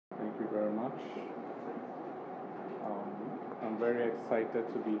very much. I'm very excited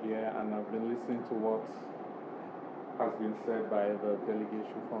to be here, and I've been listening to what has been said by the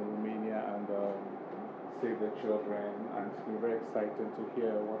delegation from Romania and Save the Children, and it's been very exciting to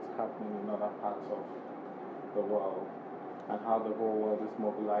hear what's happening in other parts of the world and how the whole world is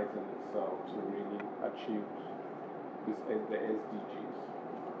mobilizing itself to really achieve the SDGs.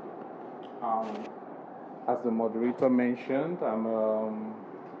 As the moderator mentioned,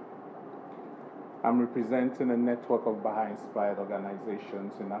 I'm representing a network of Bahá'í-inspired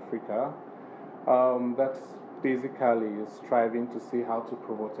organizations in Africa. That's basically striving to see how to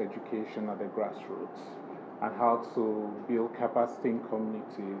promote education at the grassroots and how to build capacity in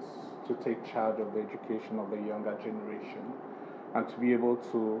communities to take charge of the education of the younger generation and to be able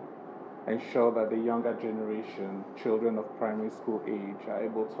to ensure that the younger generation, children of primary school age, are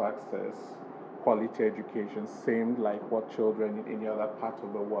able to access quality education, same like what children in any other part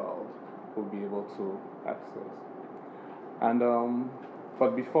of the world will be able to access. And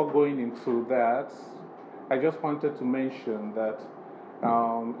but before going into that, I just wanted to mention that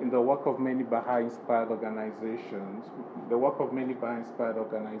in the work of many Baha'i-inspired organizations,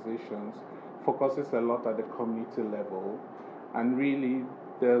 focuses a lot at the community level, and really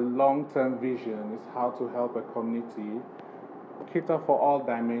the long-term vision is how to help a community cater for all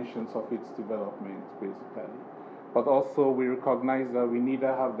dimensions of its development, basically. But also we recognize that we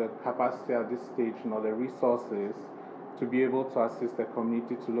neither have the capacity at this stage nor the resources to be able to assist the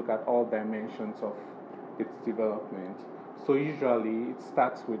community to look at all dimensions of its development. So usually it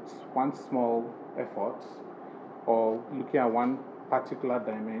starts with one small effort or looking at one particular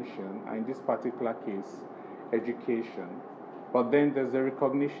dimension, and in this particular case, education. But then there's a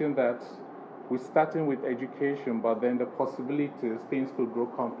recognition that we're starting with education, but then the possibilities, things could grow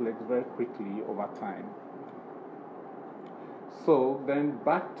complex very quickly over time. So then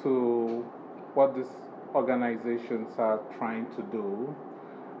back to what these organizations are trying to do.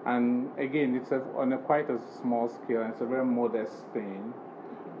 And again, it's on quite a small scale, and it's a very modest thing,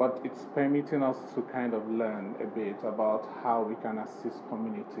 but it's permitting us to kind of learn a bit about how we can assist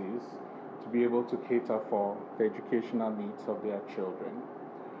communities to be able to cater for the educational needs of their children.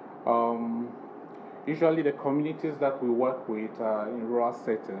 Usually the communities that we work with are in rural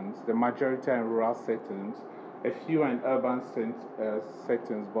settings, the majority are in rural settings, a few are in urban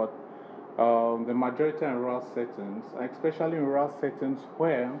settings, but the majority are in rural settings, especially in rural settings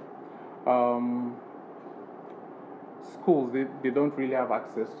where schools, they don't really have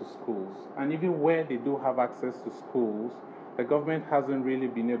access to schools. And even where they do have access to schools, the government hasn't really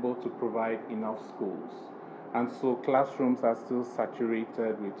been able to provide enough schools. And so classrooms are still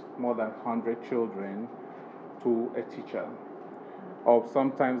saturated with more than 100 children to a teacher. Or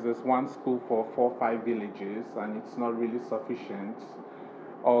sometimes there's one school for 4 or 5 villages and it's not really sufficient.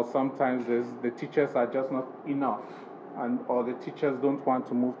 Or sometimes the teachers are just not enough, or the teachers don't want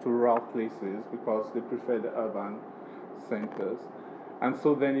to move to rural places because they prefer the urban centers. And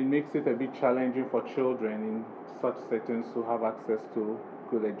so then it makes it a bit challenging for children in such settings to have access to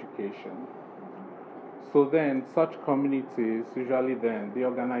good education. So then such communities, usually then, the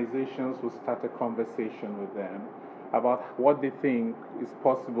organizations will start a conversation with them about what they think is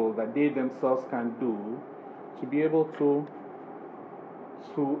possible that they themselves can do to be able to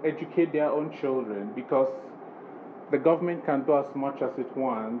educate their own children, because the government can do as much as it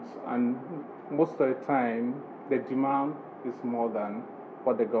wants, and most of the time the demand is more than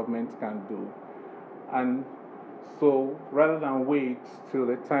what the government can do. And so rather than wait till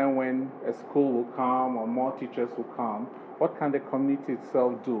the time when a school will come or more teachers will come, what can the community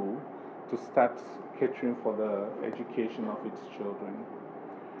itself do to start catering for the education of its children?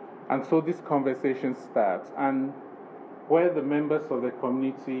 And so this conversation starts, and where the members of the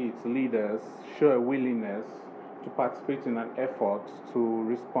community, its leaders, show a willingness to participate in an effort to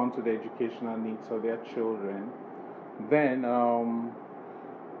respond to the educational needs of their children, then the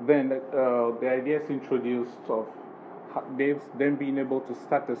idea is introduced of them being able to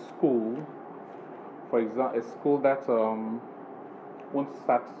start a school, for example, a school that won't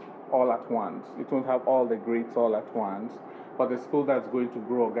start all at once. It won't have all the grades all at once, but a school that's going to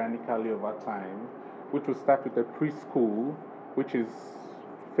grow organically over time, which will start with a preschool, which is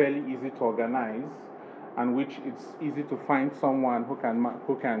fairly easy to organize, and which it's easy to find someone who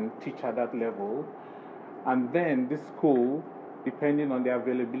can teach at that level. And then this school, depending on the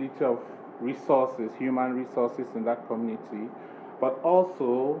availability of resources, human resources in that community, but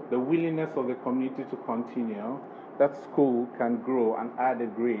also the willingness of the community to continue, that school can grow and add a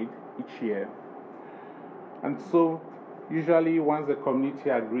grade each year. And so usually once the community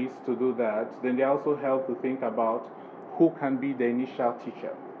agrees to do that, then they also help to think about who can be the initial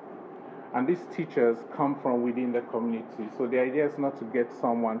teacher. And these teachers come from within the community. So the idea is not to get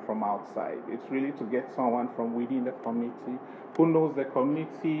someone from outside. It's really to get someone from within the community who knows the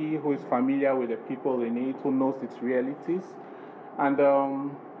community, who is familiar with the people in it, who knows its realities. And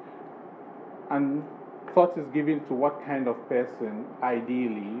thought is given to what kind of person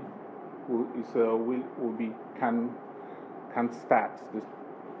ideally can start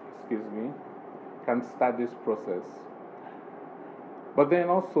this process. But then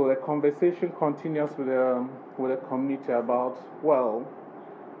also the conversation continues with the community about, well,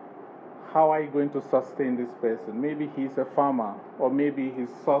 how are you going to sustain this person? Maybe he's a farmer, or maybe his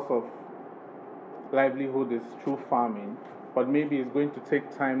source of livelihood is through farming, but maybe he's going to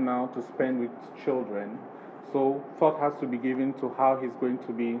take time now to spend with children. So thought has to be given to how he's going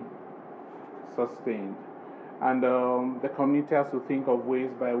to be sustained. And the community has to think of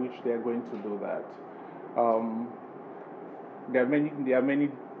ways by which they are going to do that. There are many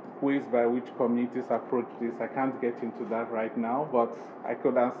ways by which communities approach this. I can't get into that right now, but I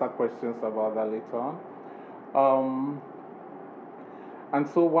could answer questions about that later on. And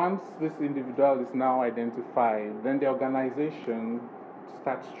so once this individual is now identified, then the organization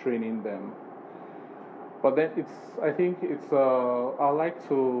starts training them. But then I'd like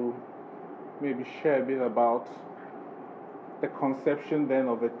to maybe share a bit about the conception then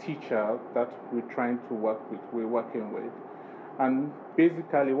of a teacher that we're working with. And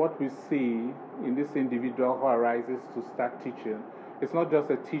basically what we see in this individual who arises to start teaching, it's not just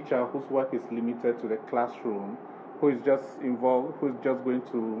a teacher whose work is limited to the classroom, who is just going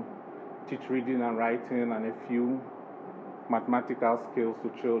to teach reading and writing and a few mathematical skills to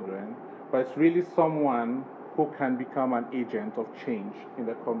children, but it's really someone who can become an agent of change in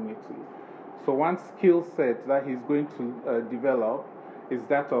the community. So one skill set that he's going to develop is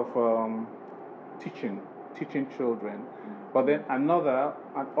that of teaching children. But then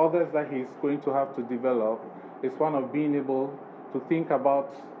others that he's going to have to develop is one of being able to think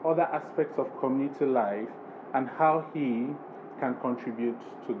about other aspects of community life and how he can contribute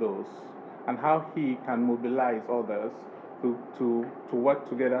to those, and how he can mobilize others to work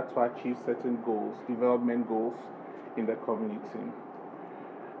together to achieve certain goals, development goals in the community.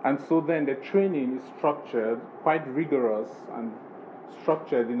 And so then the training is structured, quite rigorous and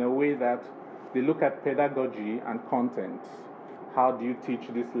structured in a way that they look at pedagogy and content. How do you teach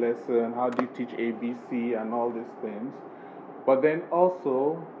this lesson? How do you teach ABC and all these things? But then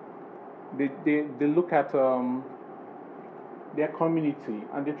also they look at their community,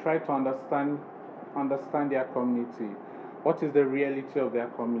 and they try to understand their community. What is the reality of their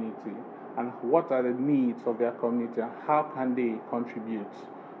community, and what are the needs of their community, and how can they contribute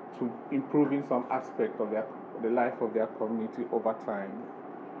to improving some aspect of the life of their community over time.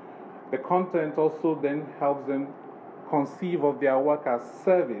 The content also then helps them conceive of their work as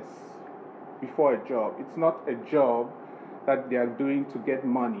service before a job. It's not a job that they are doing to get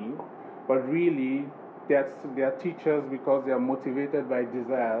money, but really they are teachers because they are motivated by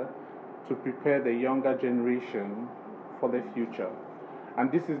desire to prepare the younger generation for the future.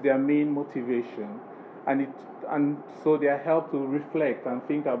 And this is their main motivation. And so they are helped to reflect and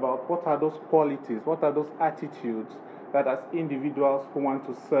think about what are those qualities, what are those attitudes that as individuals who want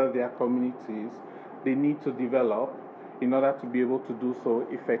to serve their communities, they need to develop in order to be able to do so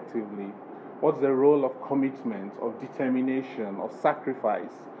effectively. What's the role of commitment, of determination, of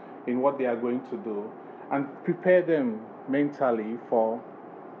sacrifice in what they are going to do, and prepare them mentally for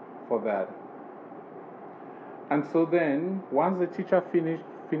that. And so then, once the teacher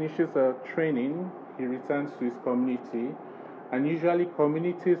finishes a training, he returns to his community, and usually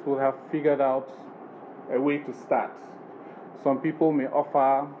communities will have figured out a way to start. Some people may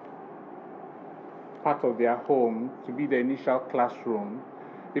offer part of their home to be the initial classroom,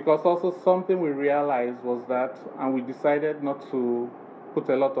 because also something we realized was that, and we decided not to put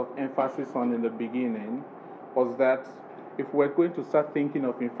a lot of emphasis on in the beginning, was that if we're going to start thinking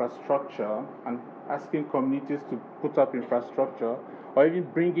of infrastructure and asking communities to put up infrastructure, or even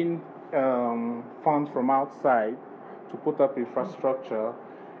bringing funds from outside to put up infrastructure,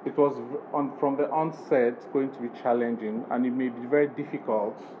 it was from the onset going to be challenging, and it may be very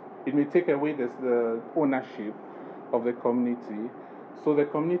difficult. It may take away the ownership of the community. So the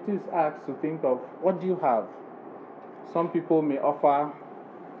community is asked to think of, what do you have? Some people may offer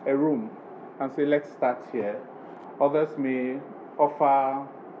a room and say, let's start here. Others may offer,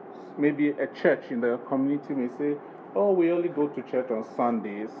 maybe a church in the community may say, oh, we only go to church on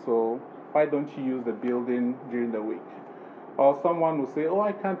Sundays, so why don't you use the building during the week? Or someone will say, oh,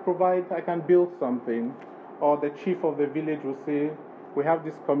 I can build something. Or the chief of the village will say, we have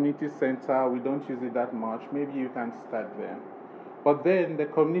this community center, we don't use it that much, maybe you can start there. But then the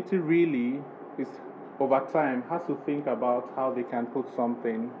community really is, over time, has to think about how they can put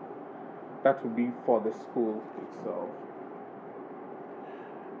something that will be for the school itself.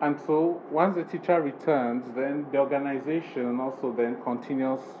 And so once the teacher returns, then the organization also then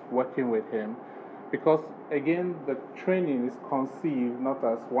continues working with him, because again the training is conceived not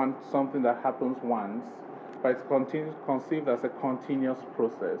as something that happens once, but it's conceived as a continuous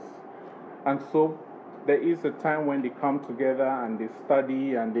process. And so there is a time when they come together and they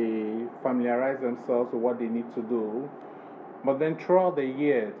study and they familiarize themselves with what they need to do. But then throughout the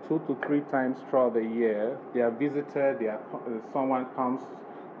year, 2 to 3 times throughout the year, they are visited, someone comes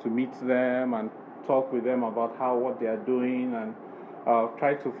to meet them and talk with them about what they are doing, and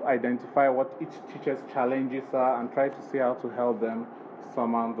try to identify what each teacher's challenges are and try to see how to help them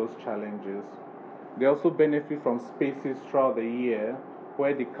surmount those challenges. They also benefit from spaces throughout the year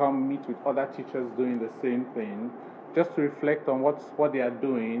where they come meet with other teachers doing the same thing, just to reflect on what they are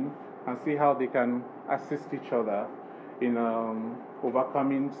doing and see how they can assist each other in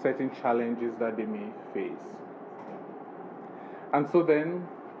overcoming certain challenges that they may face. And so then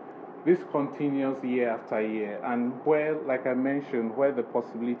this continues year after year, and where, like I mentioned, where the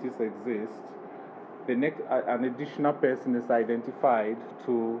possibilities exist, an additional person is identified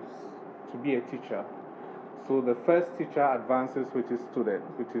to be a teacher. So the first teacher advances with his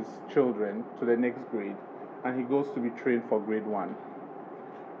children, to the next grade, and he goes to be trained for grade 1.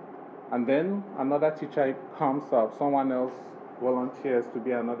 And then another teacher comes up, someone else volunteers to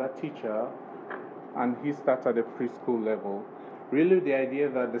be another teacher, and he starts at the preschool level. Really, the idea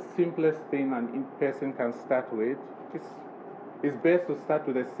that the simplest thing an person can start with is best to start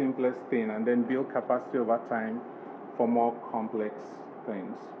with the simplest thing and then build capacity over time for more complex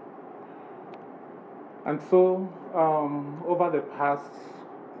things. And so, over the past,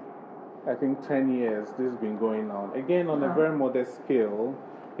 I think, 10 years, this has been going on. Again, on a very modest scale,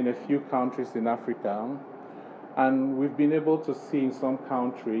 in a few countries in Africa. And we've been able to see in some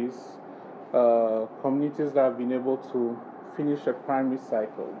countries communities that have been able to finish a primary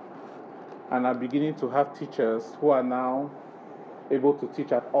cycle and are beginning to have teachers who are now able to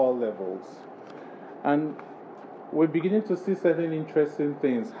teach at all levels. And we're beginning to see certain interesting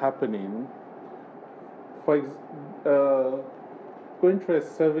things happening. For going through a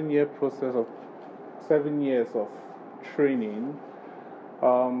 7-year process of 7 years of training,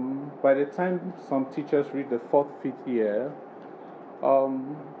 by the time some teachers reach the 4th, 5th year,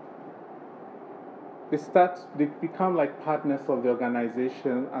 they become like partners of the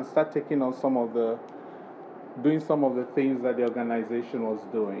organization and start taking on doing some of the things that the organization was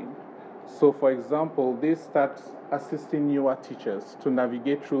doing. So, for example, they start assisting newer teachers to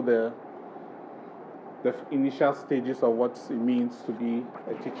navigate through the initial stages of what it means to be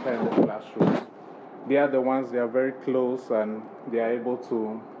a teacher in the classroom. They are the ones, they are very close, and they are able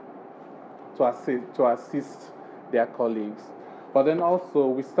to assist their colleagues. But then also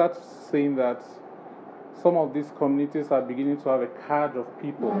we start seeing that some of these communities are beginning to have a cadre of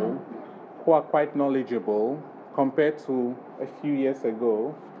people who are quite knowledgeable compared to a few years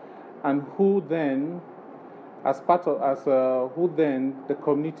ago, and who then the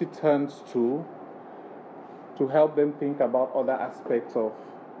community turns to help them think about other aspects of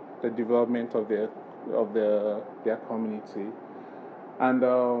the development of their community. And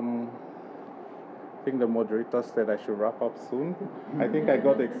I think the moderator said I should wrap up soon. I think I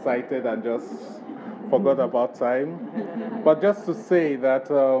got excited and just forgot about time. But just to say that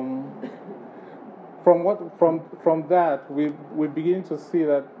from that, we begin to see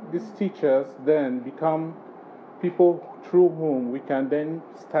that these teachers then become people through whom we can then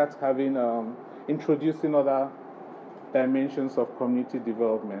start having introducing other dimensions of community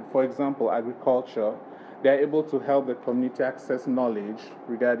development. For example, agriculture. They are able to help the community access knowledge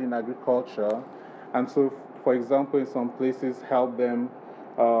regarding agriculture, and so, for example, in some places, help them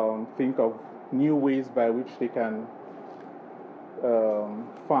think of new ways by which they can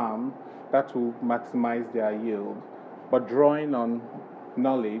farm that will maximize their yield, but drawing on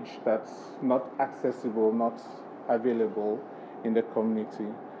knowledge that's not accessible, not available in the community.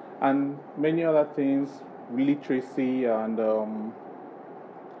 And many other things, literacy and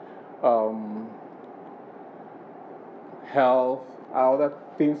health, are other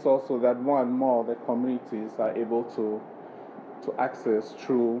things also that more and more the communities are able to access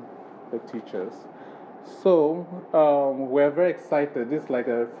through the teachers. So we're very excited. This is like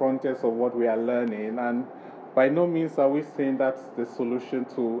the frontiers of what we are learning, and by no means are we saying that's the solution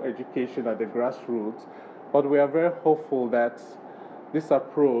to education at the grassroots, but we are very hopeful that this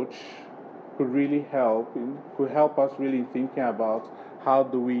approach could really help us really thinking about how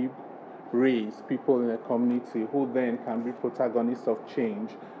do we raise people in a community who then can be protagonists of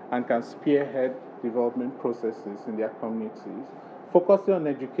change and can spearhead development processes in their communities. Focusing on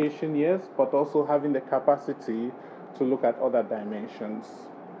education, yes, but also having the capacity to look at other dimensions.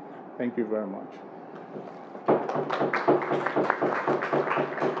 Thank you very much.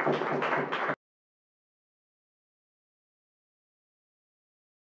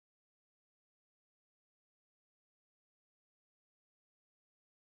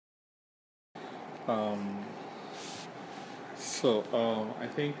 I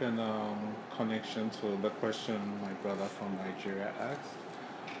think in connection to the question my brother from Nigeria asked,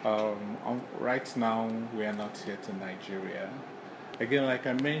 right now we are not yet in Nigeria. Again, like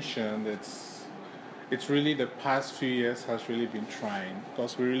I mentioned, it's really the past few years has really been trying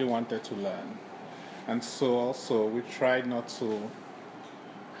because we really wanted to learn. And so also we tried not to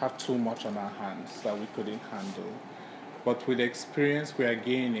have too much on our hands that we couldn't handle. But with the experience we are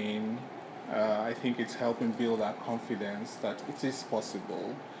gaining, I think it's helping build our confidence that it is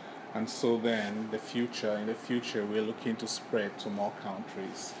possible. And so then in the future, we're looking to spread to more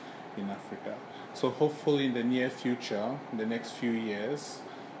countries in Africa. So hopefully in the near future, in the next few years,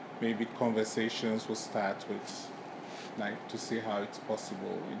 maybe conversations will start with, like, to see how it's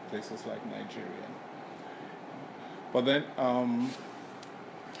possible in places like Nigeria. But then,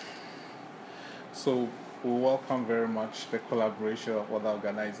 so we welcome very much the collaboration of other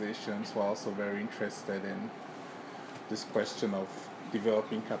organizations who are also very interested in this question of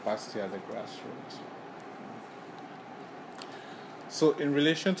developing capacity at the grassroots. So in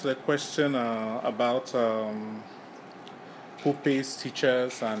relation to the question about who pays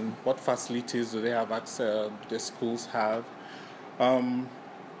teachers and what facilities do they have access, the schools have, I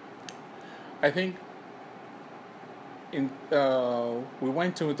think we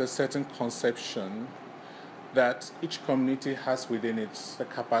went in with a certain conception that each community has within it the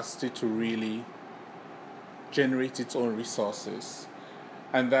capacity to really generate its own resources,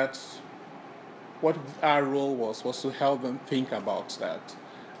 and that what our role was to help them think about that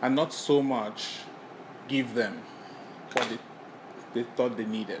and not so much give them what they thought they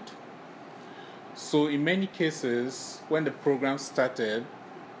needed. So in many cases, when the program started,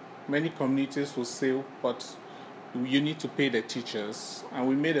 many communities will say, but you need to pay the teachers, and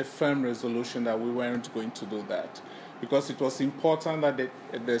we made a firm resolution that we weren't going to do that because it was important that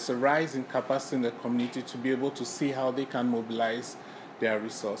there's a rise in capacity in the community to be able to see how they can mobilize their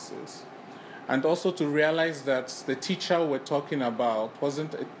resources. And also to realize that the teacher we're talking about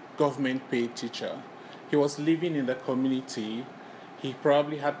wasn't a government-paid teacher. He was living in the community. He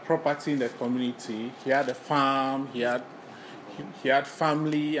probably had property in the community. He had a farm. He had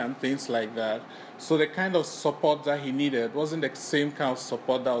family and things like that. So the kind of support that he needed wasn't the same kind of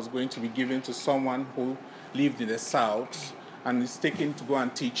support that was going to be given to someone who lived in the south and is taken to go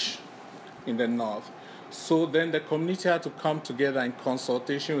and teach in the north. So then the community had to come together in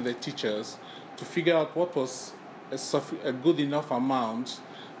consultation with the teachers to figure out what was a good enough amount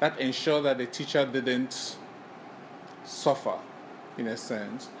that ensured that the teacher didn't suffer, in a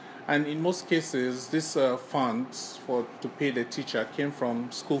sense. And in most cases, these funds to pay the teacher came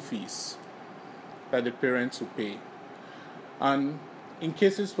from school fees that the parents would pay. And in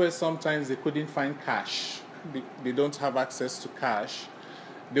cases where sometimes they couldn't find cash, they don't have access to cash,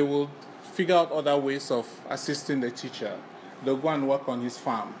 they will figure out other ways of assisting the teacher. They'll go and work on his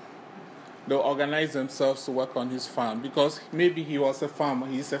farm. They'll organize themselves to work on his farm because maybe he's a farmer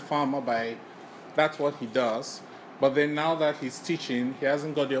that's what he does. But then now that he's teaching, he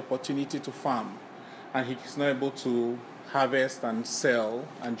hasn't got the opportunity to farm. And he's not able to harvest and sell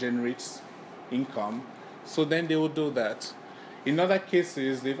and generate income. So then they will do that. In other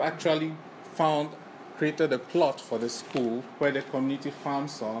cases, they've actually created a plot for the school where the community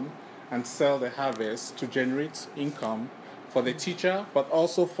farms on and sell the harvest to generate income for the teacher, but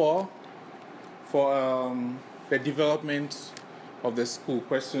also for the development of the school,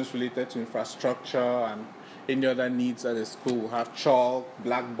 questions related to infrastructure and any other needs that the school will have, chalk,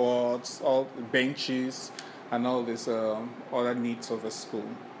 blackboards, all the benches, and all these other needs of the school.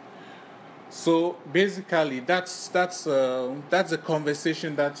 So basically, that's a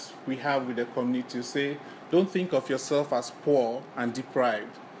conversation that we have with the community. You say, don't think of yourself as poor and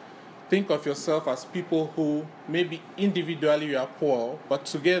deprived. Think of yourself as people who maybe individually you are poor, but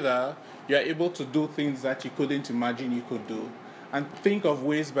together you are able to do things that you couldn't imagine you could do. And think of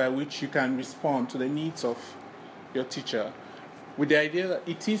ways by which you can respond to the needs of your teacher with the idea that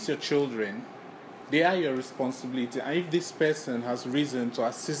it is your children. They are your responsibility. And if this person has reason to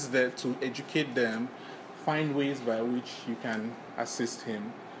assist them, to educate them, find ways by which you can assist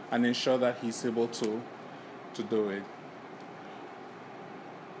him and ensure that he's able to do it.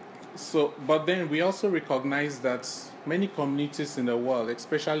 So, but then we also recognize that many communities in the world,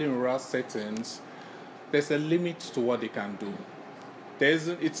 especially in rural settings, there's a limit to what they can do.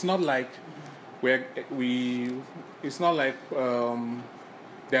 It's not like it's not like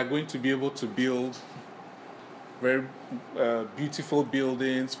they are going to be able to build very beautiful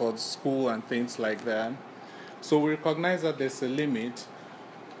buildings for the school and things like that. So we recognize that there's a limit,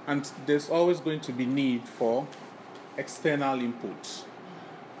 and there's always going to be need for external inputs.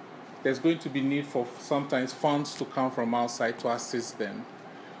 There's going to be need for sometimes funds to come from outside to assist them.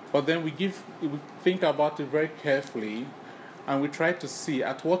 But then we think about it very carefully, and we try to see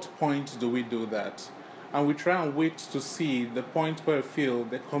at what point do we do that. And we try and wait to see the point where we feel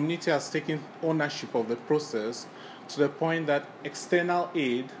the community has taken ownership of the process to the point that external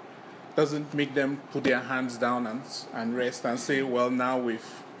aid doesn't make them put their hands down and rest and say, well, now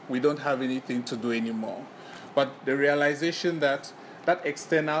we don't have anything to do anymore. But the realization that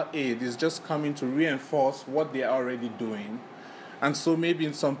external aid is just coming to reinforce what they are already doing. And so maybe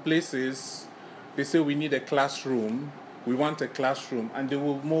in some places, they say we need a classroom, we want a classroom, and they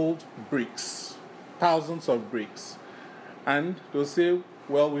will mold bricks, thousands of bricks. And they'll say,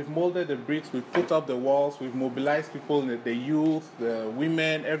 well, we've molded the bricks, we've put up the walls, we've mobilized people, the youth, the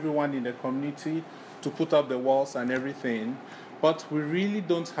women, everyone in the community to put up the walls and everything. But we really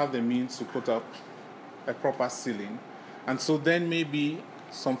don't have the means to put up a proper ceiling. And so then maybe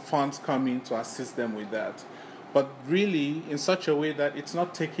some funds come in to assist them with that. But really in such a way that it's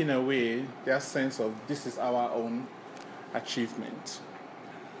not taking away their sense of this is our own achievement.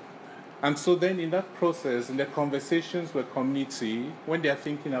 And so then in that process, in the conversations with community, when they are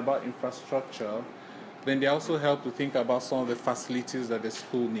thinking about infrastructure, then they also help to think about some of the facilities that the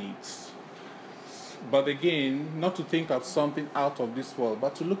school needs. But again, not to think of something out of this world,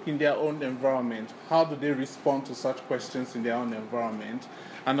 but to look in their own environment. How do they respond to such questions in their own environment?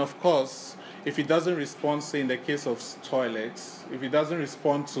 And of course, if it doesn't respond, say in the case of toilets, if it doesn't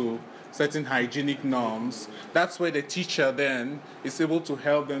respond to certain hygienic norms, that's where the teacher then is able to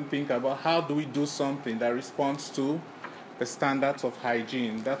help them think about how do we do something that responds to the standards of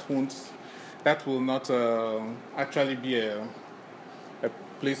hygiene. That will not actually be a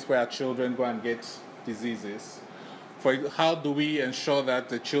place where our children go and get diseases. How do we ensure that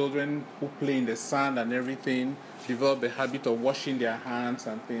the children who play in the sand and everything develop the habit of washing their hands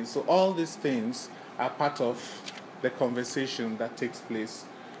and things? So all these things are part of the conversation that takes place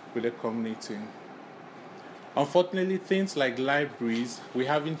with the community. Unfortunately, things like libraries, we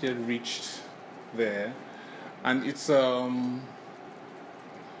haven't yet reached there, and it's one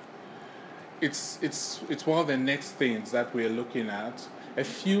of the next things that we're looking at. A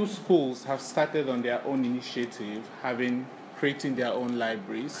few schools have started on their own initiative, creating their own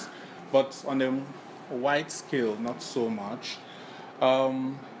libraries, but on a wide scale, not so much.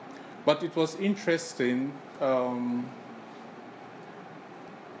 But it was interesting.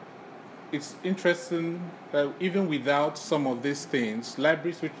 It's interesting that even without some of these things,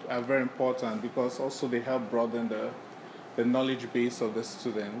 libraries, which are very important because also they help broaden the knowledge base of the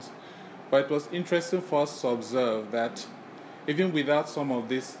students. But it was interesting for us to observe that even without some of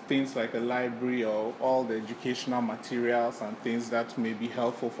these things like a library or all the educational materials and things that may be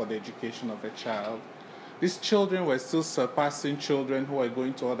helpful for the education of a child, these children were still surpassing children who were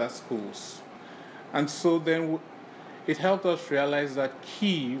going to other schools. And so then it helped us realize that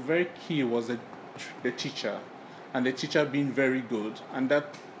very key was the teacher, and the teacher being very good, and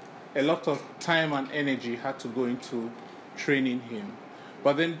that a lot of time and energy had to go into training him.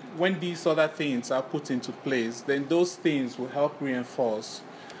 But then when these other things are put into place, then those things will help reinforce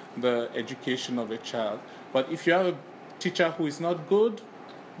the education of a child. But if you have a teacher who is not good,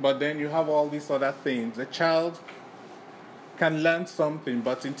 but then you have all these other things, the child can learn something,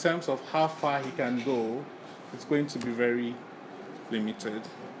 but in terms of how far he can go, it's going to be very limited.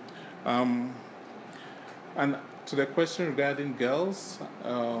 And to the question regarding girls,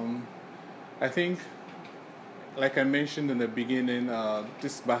 I think, like I mentioned in the beginning,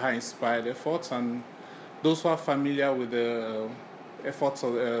 this Bahá'í-inspired efforts, and those who are familiar with the efforts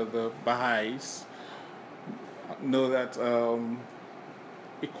of the Baha'is know that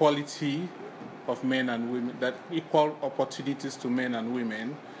equality of men and women, that equal opportunities to men and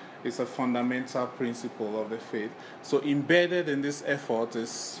women is a fundamental principle of the faith. So embedded in this effort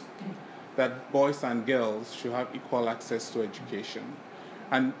is that boys and girls should have equal access to education.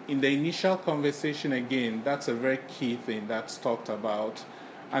 And in the initial conversation, again, that's a very key thing that's talked about.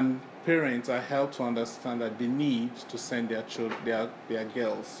 And parents are helped to understand that they need to send their children, their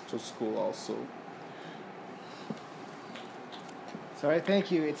girls to school also. So I thank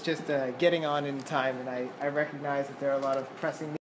you. It's just getting on in time, and I recognize that there are a lot of pressing